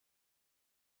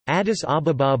Addis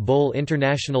Ababa Bole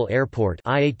International Airport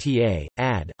IATA,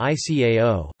 AD,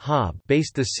 ICAO, HAB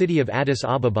based the city of Addis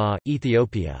Ababa,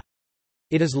 Ethiopia.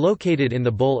 It is located in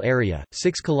the Bole area,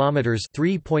 6 kilometers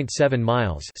 (3.7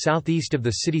 miles) southeast of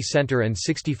the city center and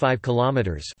 65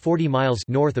 kilometers (40 miles)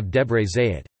 north of Debre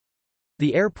Zayed.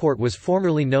 The airport was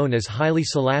formerly known as Haile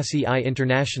Selassie I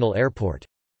International Airport.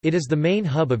 It is the main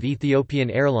hub of Ethiopian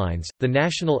Airlines, the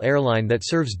national airline that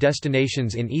serves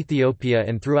destinations in Ethiopia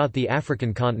and throughout the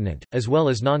African continent, as well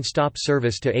as non-stop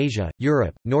service to Asia,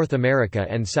 Europe, North America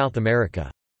and South America.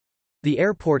 The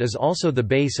airport is also the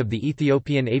base of the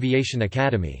Ethiopian Aviation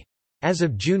Academy. As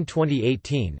of June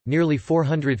 2018, nearly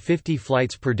 450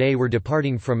 flights per day were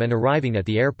departing from and arriving at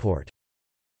the airport.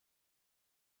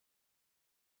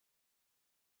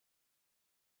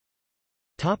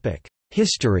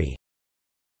 History.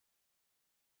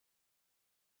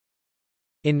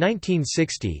 In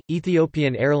 1960,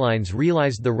 Ethiopian Airlines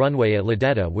realized the runway at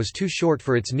Lideta was too short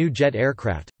for its new jet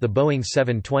aircraft, the Boeing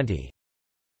 720.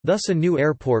 Thus a new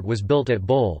airport was built at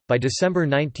Bole. By December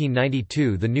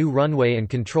 1992 the new runway and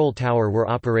control tower were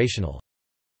operational.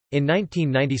 In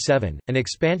 1997, an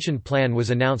expansion plan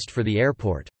was announced for the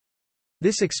airport.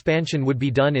 This expansion would be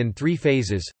done in 3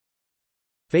 phases.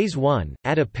 Phase 1,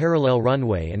 add a parallel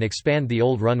runway and expand the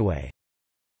old runway.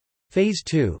 Phase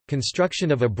 2,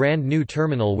 construction of a brand new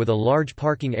terminal with a large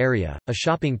parking area, a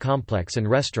shopping complex and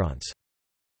restaurants.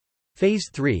 Phase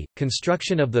 3,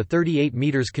 construction of the 38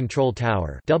 meters control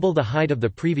tower, double the height of the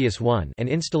previous one, and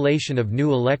installation of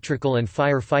new electrical and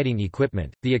fire-fighting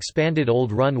equipment. The expanded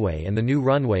old runway and the new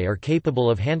runway are capable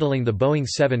of handling the Boeing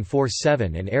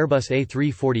 747 and Airbus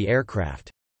A340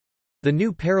 aircraft. The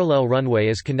new parallel runway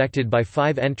is connected by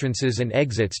 5 entrances and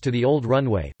exits to the old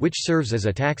runway, which serves as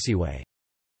a taxiway.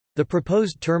 The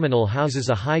proposed terminal houses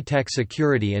a high-tech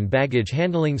security and baggage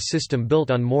handling system built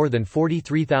on more than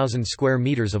 43,000 square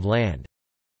meters of land.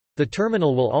 The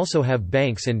terminal will also have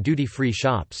banks and duty-free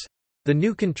shops. The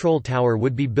new control tower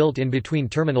would be built in between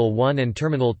Terminal 1 and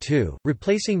Terminal 2,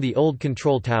 replacing the old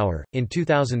control tower. In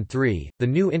 2003, the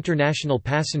new international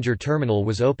passenger terminal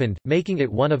was opened, making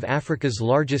it one of Africa's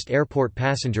largest airport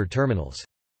passenger terminals.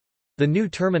 The new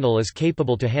terminal is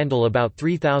capable to handle about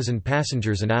 3,000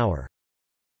 passengers an hour.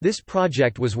 This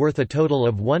project was worth a total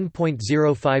of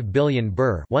 1.05 billion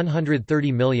birr,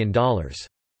 $130 million.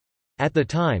 At the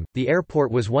time, the airport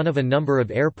was one of a number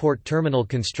of airport terminal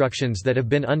constructions that have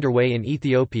been underway in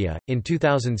Ethiopia. In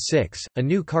 2006, a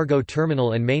new cargo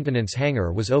terminal and maintenance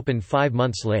hangar was opened 5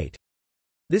 months late.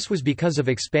 This was because of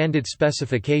expanded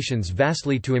specifications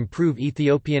vastly to improve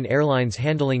Ethiopian Airlines'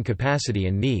 handling capacity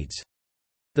and needs.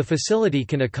 The facility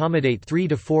can accommodate 3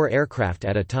 to 4 aircraft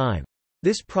at a time.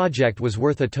 This project was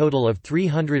worth a total of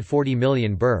 340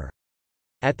 million birr.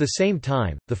 At the same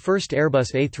time, the first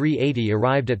Airbus A380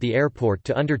 arrived at the airport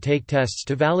to undertake tests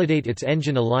to validate its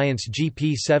Engine Alliance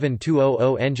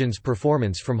GP7200 engine's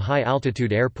performance from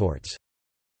high-altitude airports.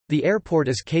 The airport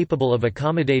is capable of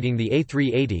accommodating the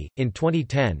A380. In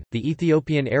 2010, the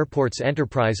Ethiopian Airports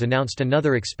Enterprise announced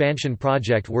another expansion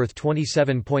project worth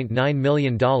 $27.9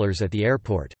 million at the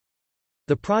airport.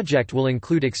 The project will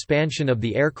include expansion of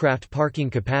the aircraft parking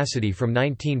capacity from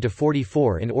 19 to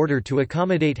 44 in order to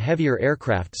accommodate heavier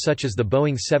aircraft such as the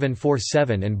Boeing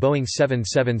 747 and Boeing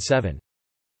 777.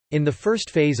 In the first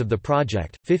phase of the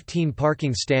project, 15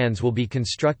 parking stands will be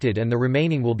constructed and the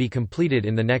remaining will be completed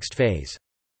in the next phase.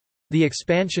 The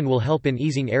expansion will help in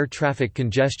easing air traffic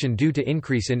congestion due to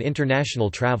increase in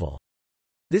international travel.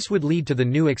 This would lead to the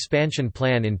new expansion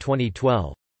plan in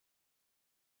 2012.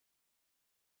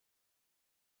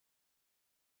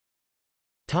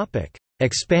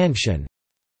 Expansion.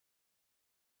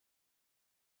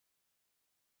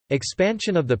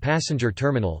 Expansion of the passenger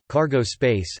terminal, cargo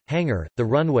space, hangar, the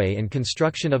runway and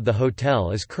construction of the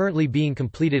hotel is currently being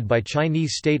completed by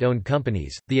Chinese state-owned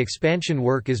companies. The expansion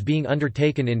work is being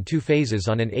undertaken in 2 phases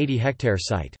on an 80-hectare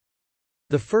site.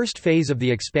 The first phase of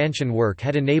the expansion work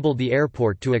had enabled the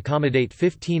airport to accommodate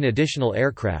 15 additional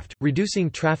aircraft,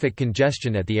 reducing traffic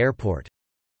congestion at the airport.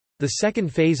 The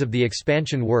second phase of the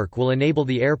expansion work will enable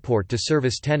the airport to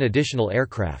service 10 additional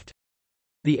aircraft.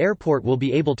 The airport will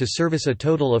be able to service a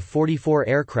total of 44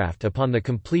 aircraft upon the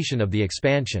completion of the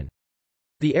expansion.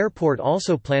 The airport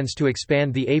also plans to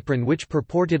expand the apron, which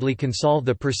purportedly can solve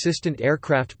the persistent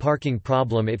aircraft parking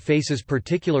problem it faces,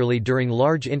 particularly during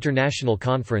large international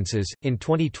conferences. In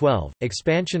 2012,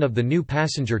 expansion of the new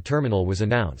passenger terminal was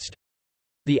announced.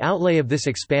 The outlay of this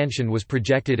expansion was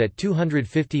projected at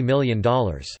 $250 million.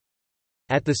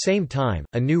 At the same time,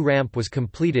 a new ramp was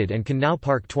completed and can now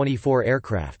park 24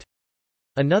 aircraft.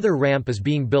 Another ramp is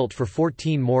being built for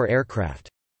 14 more aircraft.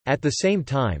 At the same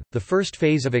time, the first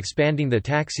phase of expanding the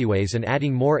taxiways and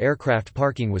adding more aircraft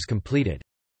parking was completed.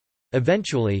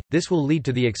 Eventually, this will lead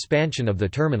to the expansion of the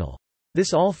terminal.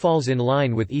 This all falls in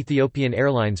line with Ethiopian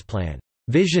Airlines' plan,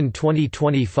 Vision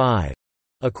 2025.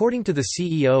 According to the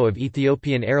CEO of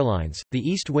Ethiopian Airlines, the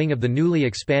east wing of the newly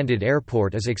expanded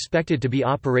airport is expected to be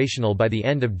operational by the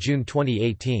end of June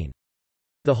 2018.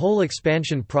 The whole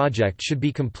expansion project should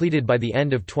be completed by the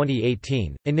end of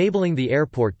 2018, enabling the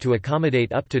airport to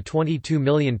accommodate up to 22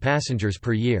 million passengers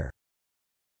per year.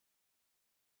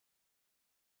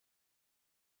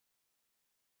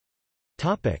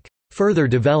 Further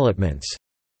developments.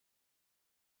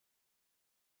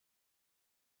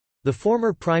 The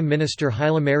former Prime Minister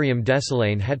Hailemariam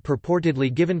Desalegn had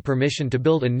purportedly given permission to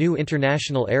build a new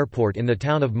international airport in the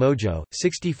town of Mojo,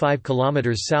 65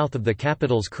 kilometers south of the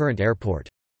capital's current airport.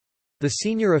 The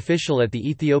senior official at the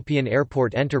Ethiopian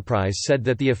Airport Enterprise said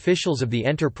that the officials of the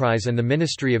enterprise and the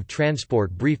Ministry of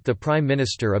Transport briefed the Prime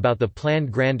Minister about the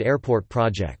planned Grand Airport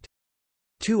project.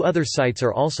 2 other sites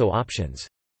are also options.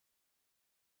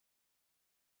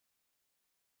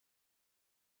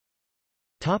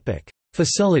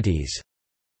 Facilities.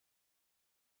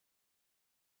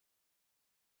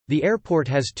 The airport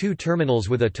has 2 terminals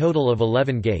with a total of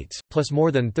 11 gates, plus more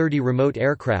than 30 remote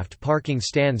aircraft parking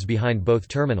stands behind both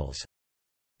terminals.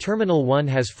 Terminal 1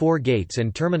 has 4 gates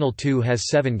and Terminal 2 has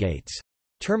 7 gates.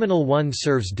 Terminal 1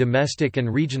 serves domestic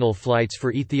and regional flights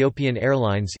for Ethiopian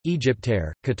Airlines,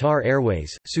 Egyptair, Qatar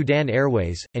Airways, Sudan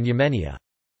Airways, and Yemenia.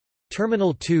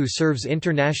 Terminal 2 serves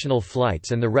international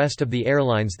flights and the rest of the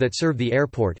airlines that serve the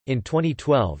airport. In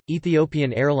 2012,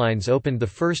 Ethiopian Airlines opened the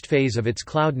first phase of its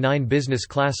Cloud 9 business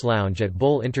class lounge at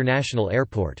Bole International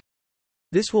Airport.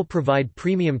 This will provide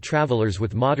premium travelers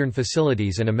with modern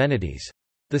facilities and amenities.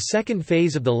 The second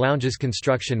phase of the lounge's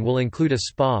construction will include a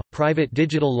spa, private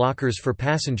digital lockers for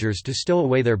passengers to stow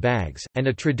away their bags, and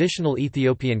a traditional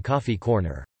Ethiopian coffee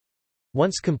corner.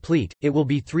 Once complete, it will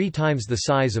be 3 times the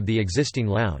size of the existing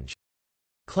lounge.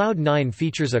 Cloud 9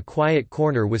 features a quiet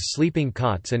corner with sleeping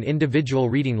cots and individual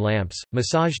reading lamps,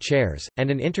 massage chairs, and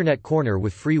an internet corner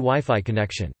with free Wi-Fi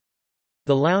connection.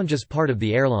 The lounge is part of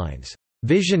the airline's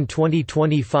Vision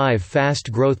 2025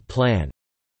 Fast Growth Plan.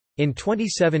 In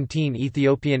 2017,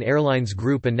 Ethiopian Airlines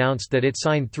Group announced that it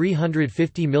signed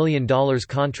 $350 million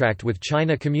contract with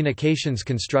China Communications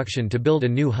Construction to build a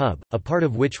new hub, a part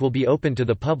of which will be open to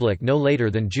the public no later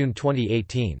than June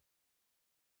 2018.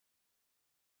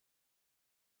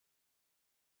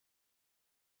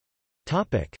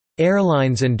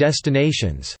 Airlines and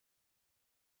destinations.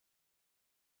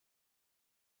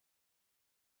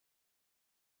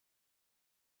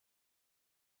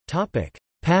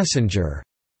 Passenger.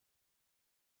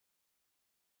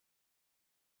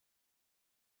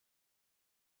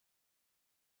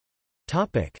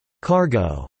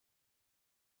 Cargo.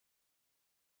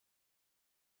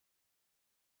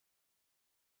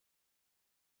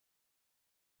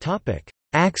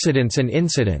 Accidents and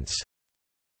incidents.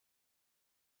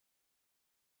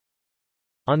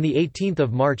 On 18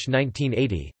 March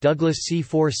 1980, Douglas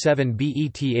C-47B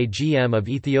ETA GM of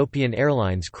Ethiopian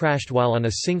Airlines crashed while on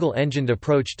a single-engined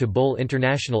approach to Bole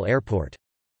International Airport.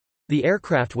 The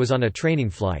aircraft was on a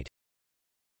training flight.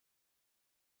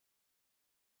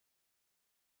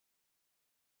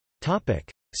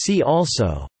 See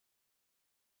also: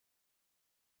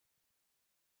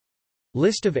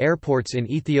 List of airports in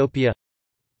Ethiopia,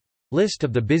 List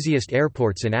of the busiest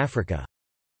airports in Africa.